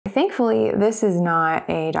Thankfully, this is not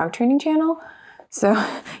a dog training channel, so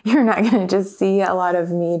you're not going to just see a lot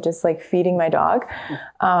of me just like feeding my dog.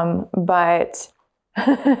 But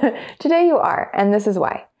today you are, and this is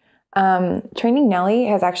why. Training Nellie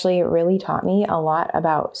has actually really taught me a lot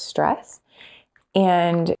about stress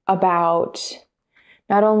and about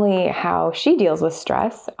not only how she deals with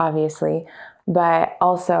stress, obviously, but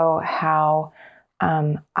also how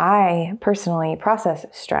I personally process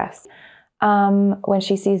stress. When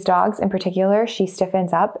she sees dogs in particular, she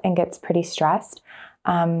stiffens up and gets pretty stressed.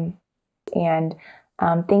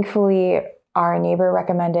 Thankfully, our neighbor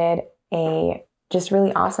recommended a just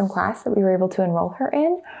really awesome class that we were able to enroll her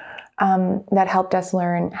in that helped us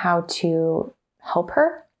learn how to help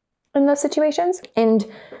her in those situations. And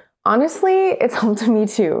honestly, it's helped me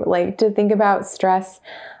too, like to think about stress.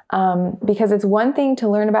 Because it's one thing to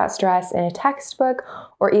learn about stress in a textbook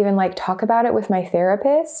or even like talk about it with my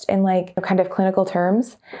therapist in like kind of clinical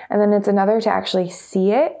terms. And then it's another to actually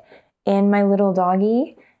see it in my little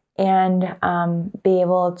doggy and be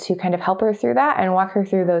able to kind of help her through that and walk her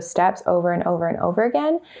through those steps over and over and over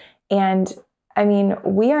again. And I mean,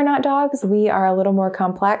 we are not dogs. We are a little more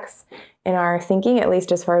complex in our thinking, at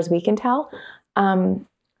least as far as we can tell.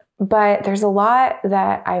 But there's a lot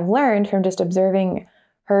that I've learned from just observing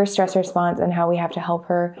her stress response and how we have to help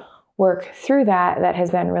her work through that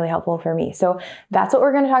has been really helpful for me. So that's what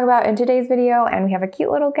we're going to talk about in today's video, and we have a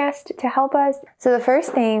cute little guest to help us. So the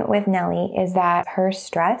first thing with Nellie is that her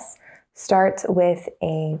stress starts with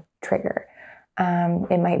a trigger.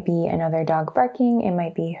 It might be another dog barking, it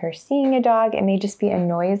might be her seeing a dog, it may just be a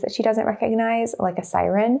noise that she doesn't recognize, like a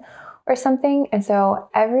siren or something. And so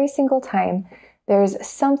every single time there's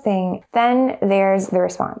something, then there's the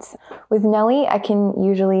response. With Nellie, I can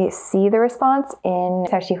usually see the response in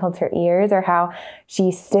how she holds her ears or how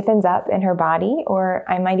she stiffens up in her body, or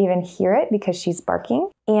I might even hear it because she's barking.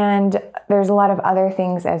 And there's a lot of other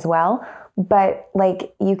things as well, but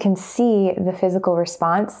like you can see the physical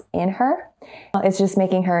response in her. It's just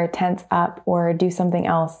making her tense up or do something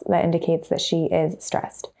else that indicates that she is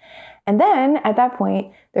stressed. And then at that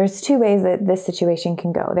point, there's two ways that this situation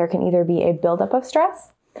can go. There can either be a buildup of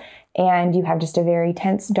stress and you have just a very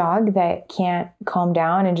tense dog that can't calm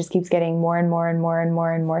down and just keeps getting more and more and more and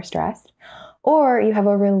more and more stressed. Or you have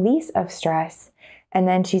a release of stress and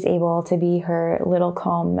then she's able to be her little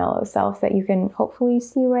calm, mellow self that you can hopefully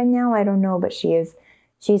see right now. I don't know, but she's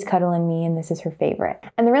cuddling me and this is her favorite.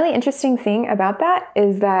 And the really interesting thing about that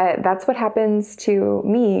is that that's what happens to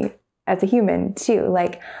me as a human too.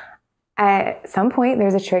 Like, at some point,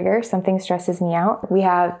 there's a trigger, something stresses me out. We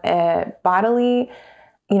have a bodily,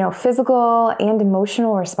 physical and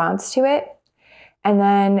emotional response to it. And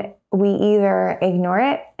then we either ignore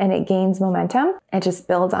it and it gains momentum. It just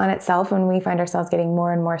builds on itself when we find ourselves getting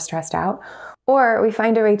more and more stressed out. Or we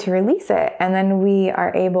find a way to release it. And then we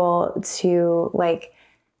are able to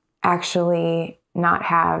actually not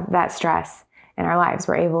have that stress in our lives.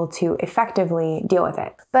 We're able to effectively deal with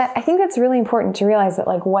it. But I think that's really important to realize that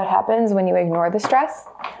what happens when you ignore the stress.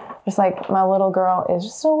 Just like my little girl is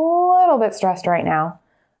just a little bit stressed right now.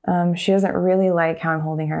 She doesn't really like how I'm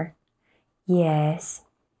holding her. Yes.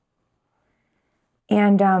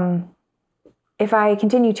 And if I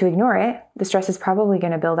continue to ignore it, the stress is probably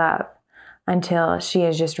going to build up until she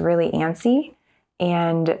is just really antsy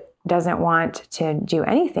and doesn't want to do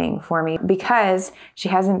anything for me because she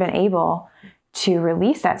hasn't been able to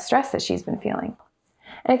release that stress that she's been feeling.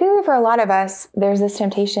 And I think that for a lot of us, there's this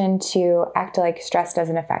temptation to act like stress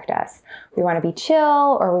doesn't affect us. We want to be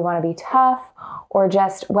chill, or we want to be tough, or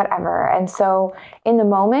just whatever. And so in the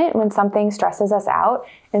moment when something stresses us out,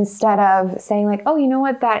 instead of saying oh, you know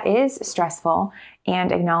what, that is stressful,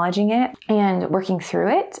 and acknowledging it and working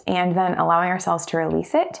through it, and then allowing ourselves to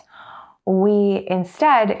release it, we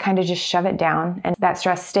instead kind of just shove it down, and that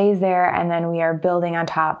stress stays there, and then we are building on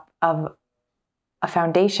top of a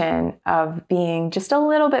foundation of being just a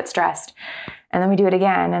little bit stressed. And then we do it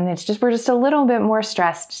again, and we're just a little bit more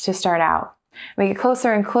stressed to start out. We get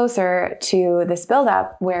closer and closer to this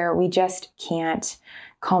buildup where we just can't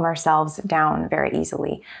calm ourselves down very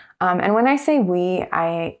easily. And when I say we,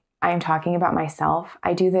 I am talking about myself.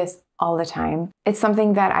 I do this all the time. It's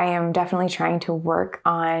something that I am definitely trying to work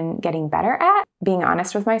on getting better at, being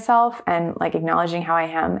honest with myself and acknowledging how I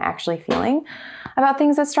am actually feeling about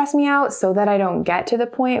things that stress me out, so that I don't get to the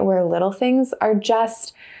point where little things are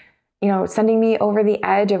just, sending me over the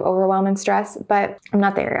edge of overwhelm and stress, but I'm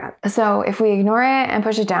not there yet. So if we ignore it and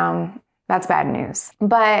push it down, that's bad news.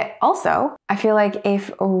 But also, I feel like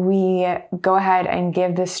if we go ahead and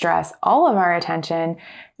give the stress all of our attention,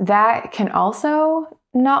 that can also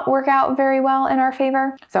not work out very well in our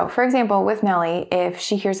favor. So for example, with Nellie, if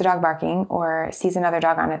she hears a dog barking or sees another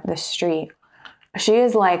dog on the street, she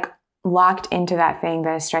is like locked into that thing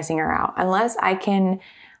that is stressing her out. Unless I can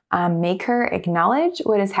make her acknowledge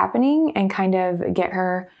what is happening and kind of get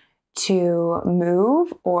her to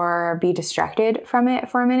move or be distracted from it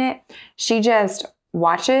for a minute, she just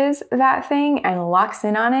watches that thing and locks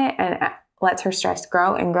in on it and lets her stress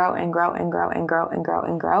grow and grow and grow and grow and grow and grow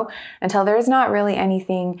and grow until there's not really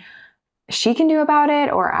anything she can do about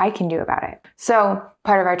it or I can do about it. So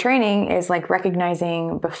part of our training is like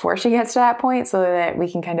recognizing before she gets to that point so that we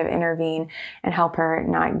can kind of intervene and help her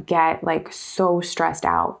not get like so stressed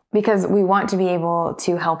out, because we want to be able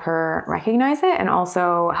to help her recognize it and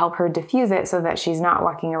also help her diffuse it so that she's not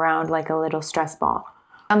walking around like a little stress ball.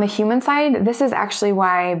 On the human side, this is actually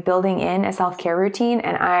why building in a self-care routine,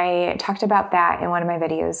 and I talked about that in one of my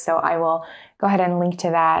videos, so I will go ahead and link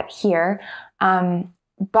to that here.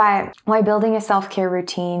 But why building a self-care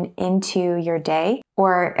routine into your day,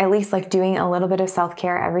 or at least like doing a little bit of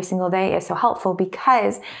self-care every single day, is so helpful,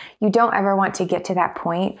 because you don't ever want to get to that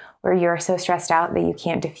point where you're so stressed out that you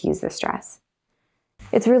can't diffuse the stress.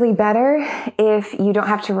 It's really better if you don't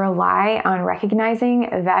have to rely on recognizing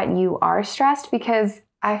that you are stressed, because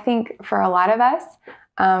I think for a lot of us,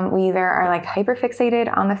 we either are like hyper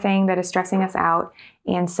fixated on the thing that is stressing us out,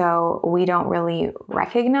 and so we don't really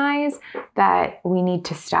recognize that we need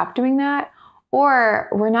to stop doing that, or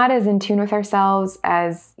we're not as in tune with ourselves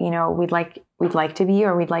as, you know, we'd like to be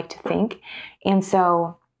or we'd like to think. And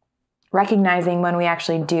so recognizing when we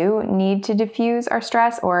actually do need to diffuse our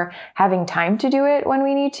stress or having time to do it when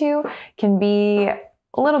we need to can be a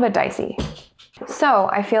little bit dicey. So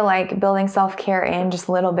I feel like building self-care in just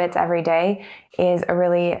little bits every day is a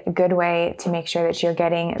really good way to make sure that you're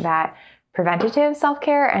getting that preventative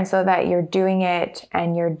self-care, and so that you're doing it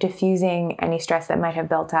and you're diffusing any stress that might have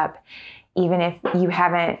built up, even if you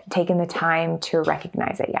haven't taken the time to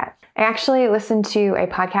recognize it yet. I actually listened to a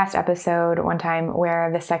podcast episode one time where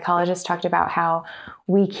the psychologist talked about how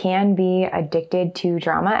we can be addicted to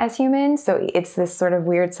drama as humans. So it's this sort of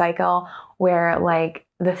weird cycle where like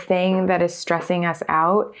the thing that is stressing us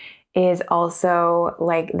out is also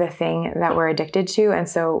like the thing that we're addicted to. And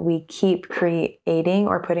so we keep creating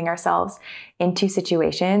or putting ourselves into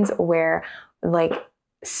situations where like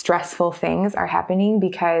stressful things are happening,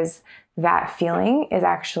 because that feeling is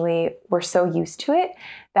actually, we're so used to it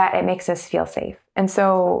that it makes us feel safe. And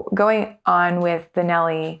so going on with the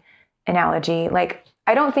Nellie analogy, like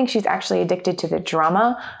I don't think she's actually addicted to the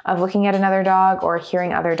drama of looking at another dog or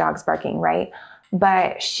hearing other dogs barking, right?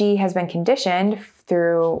 But she has been conditioned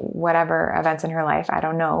through whatever events in her life. I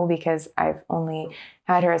don't know, because I've only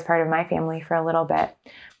had her as part of my family for a little bit.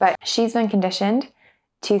 But she's been conditioned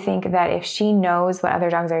to think that if she knows what other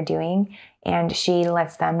dogs are doing and she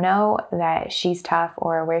lets them know that she's tough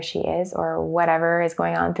or where she is or whatever is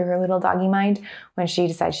going on through her little doggy mind when she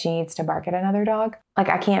decides she needs to bark at another dog. Like,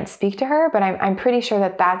 I can't speak to her, but I'm pretty sure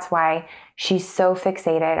that that's why she's so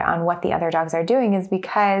fixated on what the other dogs are doing, is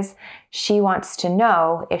because she wants to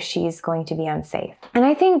know if she's going to be unsafe. And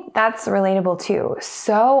I think that's relatable too.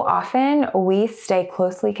 So often we stay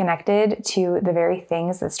closely connected to the very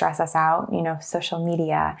things that stress us out, you know, social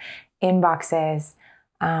media, inboxes,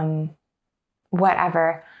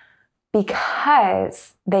 whatever,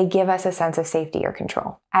 because they give us a sense of safety or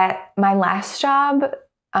control. At my last job,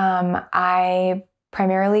 I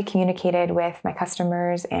primarily communicated with my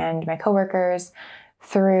customers and my coworkers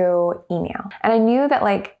through email. And I knew that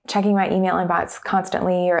like checking my email inbox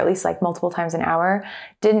constantly, or at least like multiple times an hour,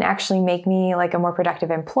 didn't actually make me like a more productive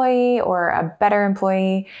employee or a better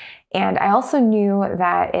employee. And I also knew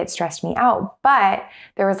that it stressed me out, but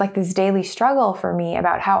there was like this daily struggle for me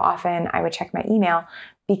about how often I would check my email,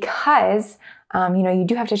 because you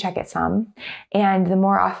do have to check it some. And the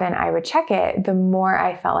more often I would check it, the more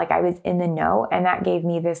I felt like I was in the know. And that gave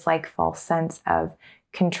me this like false sense of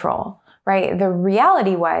control, right? The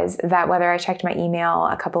reality was that whether I checked my email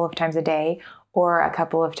a couple of times a day or a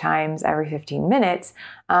couple of times every 15 minutes,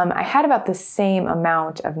 I had about the same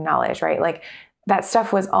amount of knowledge, right? Like that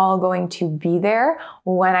stuff was all going to be there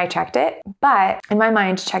when I checked it. But in my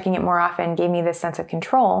mind, checking it more often gave me this sense of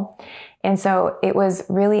control. And so it was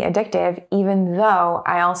really addictive, even though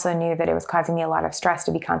I also knew that it was causing me a lot of stress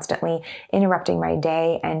to be constantly interrupting my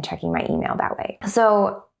day and checking my email that way.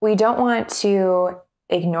 So we don't want to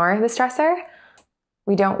ignore the stressor.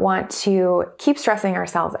 We don't want to keep stressing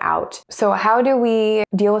ourselves out. So how do we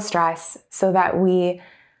deal with stress so that we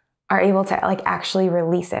are able to like actually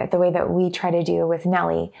release it the way that we try to do with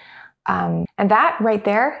Nellie? And that right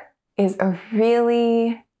there is a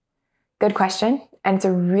really good question. And it's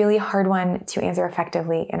a really hard one to answer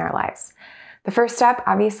effectively in our lives. The first step,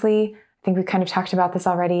 obviously, I think we've kind of talked about this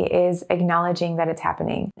already, is acknowledging that it's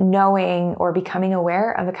happening, knowing or becoming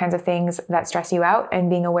aware of the kinds of things that stress you out and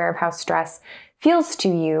being aware of how stress feels to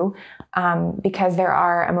you, because there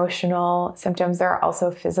are emotional symptoms. There are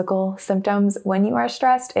also physical symptoms when you are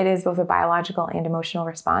stressed. It is both a biological and emotional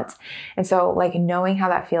response. And so like knowing how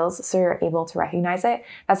that feels so you're able to recognize it,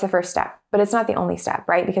 that's the first step. But it's not the only step,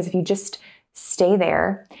 right? Because if you just stay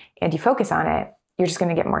there and you focus on it, you're just going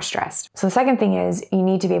to get more stressed. So the second thing is you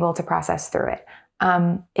need to be able to process through it.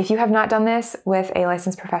 If you have not done this with a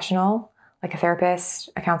licensed professional, like a therapist,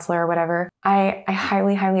 a counselor, or whatever, I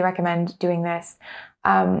highly, highly recommend doing this.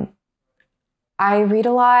 I read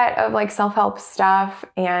a lot of like self-help stuff,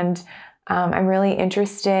 and I'm really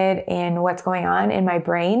interested in what's going on in my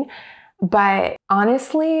brain. But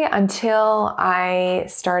honestly, until I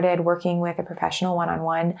started working with a professional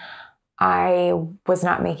one-on-one, I was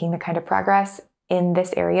not making the kind of progress in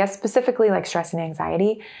this area, specifically like stress and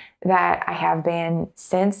anxiety, that I have been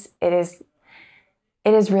since. It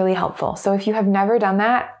is really helpful. So if you have never done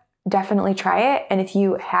that, definitely try it. And if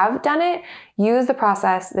you have done it, use the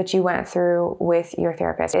process that you went through with your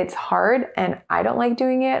therapist. It's hard and I don't like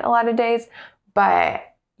doing it a lot of days, but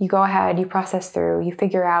you go ahead, you process through, you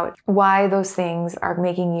figure out why those things are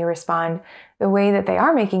making you respond the way that they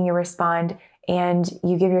are making you respond, and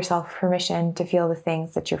you give yourself permission to feel the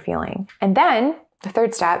things that you're feeling. And then the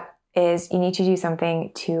third step is you need to do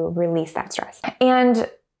something to release that stress. And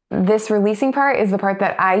this releasing part is the part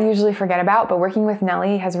that I usually forget about, but working with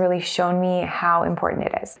Nellie has really shown me how important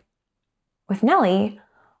it is. With Nellie,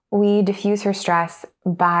 we diffuse her stress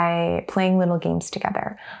by playing little games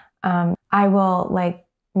together. I will like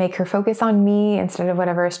make her focus on me instead of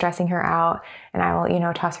whatever is stressing her out. And I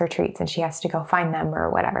will, toss her treats and she has to go find them or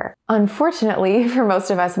whatever. Unfortunately, for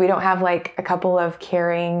most of us, we don't have like a couple of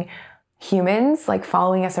caring humans like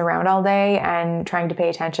following us around all day and trying to pay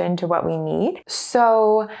attention to what we need.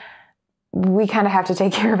 So we kind of have to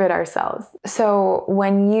take care of it ourselves. So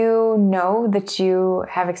when you know that you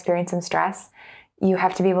have experienced some stress, you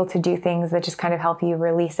have to be able to do things that just kind of help you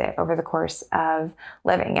release it over the course of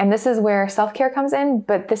living. And this is where self-care comes in,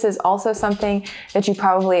 but this is also something that you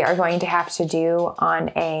probably are going to have to do on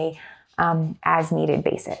a as needed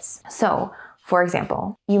basis. So for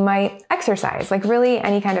example, you might exercise, like really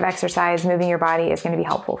any kind of exercise, moving your body is going to be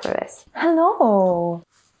helpful for this. Hello.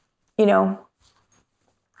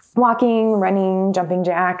 Walking, running, jumping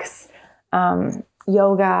jacks,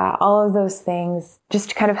 yoga, all of those things just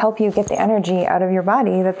to kind of help you get the energy out of your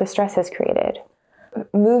body that the stress has created.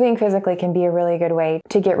 Moving physically can be a really good way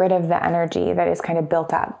to get rid of the energy that is kind of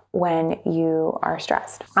built up when you are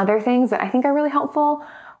stressed. Other things that I think are really helpful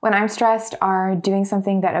when I'm stressed are doing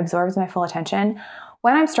something that absorbs my full attention.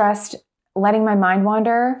 When I'm stressed, letting my mind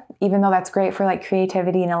wander, even though that's great for like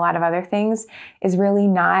creativity and a lot of other things, is really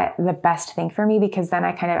not the best thing for me, because then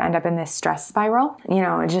I kind of end up in this stress spiral.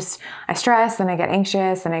 I stress, then I get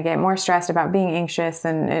anxious, and I get more stressed about being anxious,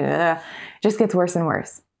 and it just gets worse and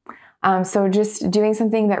worse. So just doing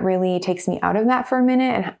something that really takes me out of that for a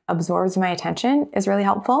minute and absorbs my attention is really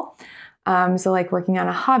helpful. So like working on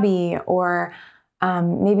a hobby, or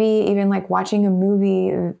maybe even like watching a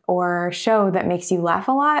movie or show that makes you laugh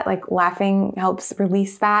a lot. Like laughing helps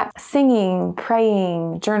release that. Singing,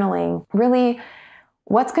 praying, journaling. Really,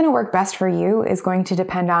 what's going to work best for you is going to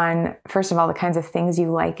depend on, first of all, the kinds of things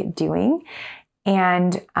you like doing,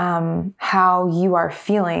 and how you are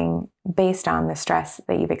feeling based on the stress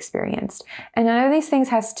that you've experienced. And none of these things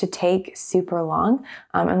has to take super long,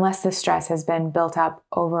 unless the stress has been built up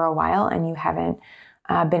over a while and you haven't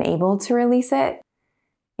been able to release it.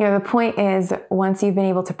 The point is, once you've been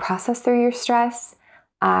able to process through your stress,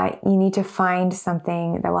 you need to find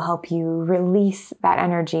something that will help you release that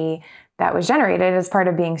energy that was generated as part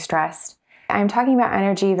of being stressed. I'm talking about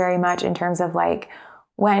energy very much in terms of like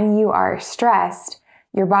when you are stressed,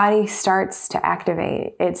 your body starts to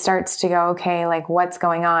activate. It starts to go, okay, like what's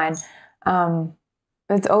going on?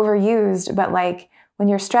 It's overused, but like when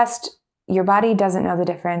you're stressed, your body doesn't know the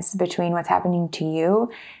difference between what's happening to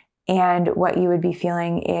you and what you would be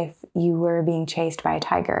feeling if you were being chased by a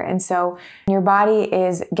tiger. And so your body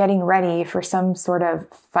is getting ready for some sort of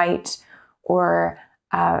fight or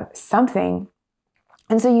something.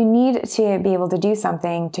 And so you need to be able to do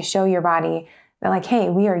something to show your body that like, hey,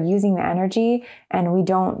 we are using the energy and we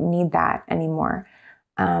don't need that anymore.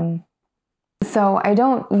 So I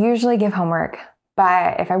don't usually give homework,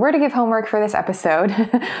 but if I were to give homework for this episode,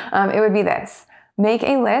 it would be this. Make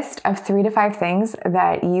a list of 3 to 5 things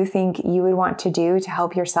that you think you would want to do to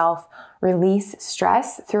help yourself release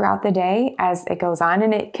stress throughout the day as it goes on.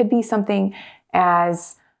 And it could be something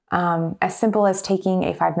as simple as taking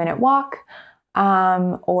a 5-minute walk,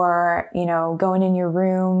 or, you know, going in your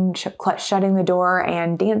room, shutting the door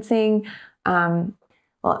and dancing.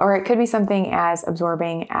 Or it could be something as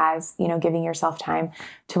absorbing as, you know, giving yourself time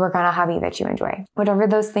to work on a hobby that you enjoy. Whatever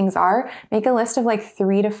those things are, make a list of like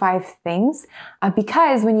 3 to 5 things,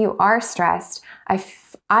 because when you are stressed,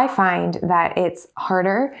 I find that it's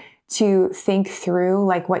harder to think through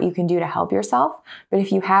like what you can do to help yourself. But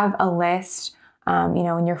if you have a list, you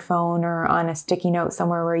know, in your phone or on a sticky note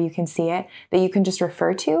somewhere where you can see it, that you can just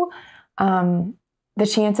refer to, the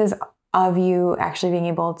chances of you actually being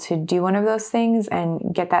able to do one of those things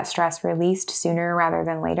and get that stress released sooner rather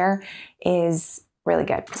than later is really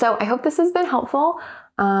good. So I hope this has been helpful.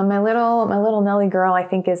 My little Nelly girl, I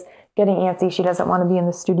think, is getting antsy. She doesn't want to be in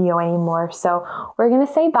the studio anymore. So we're going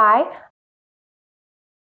to say bye.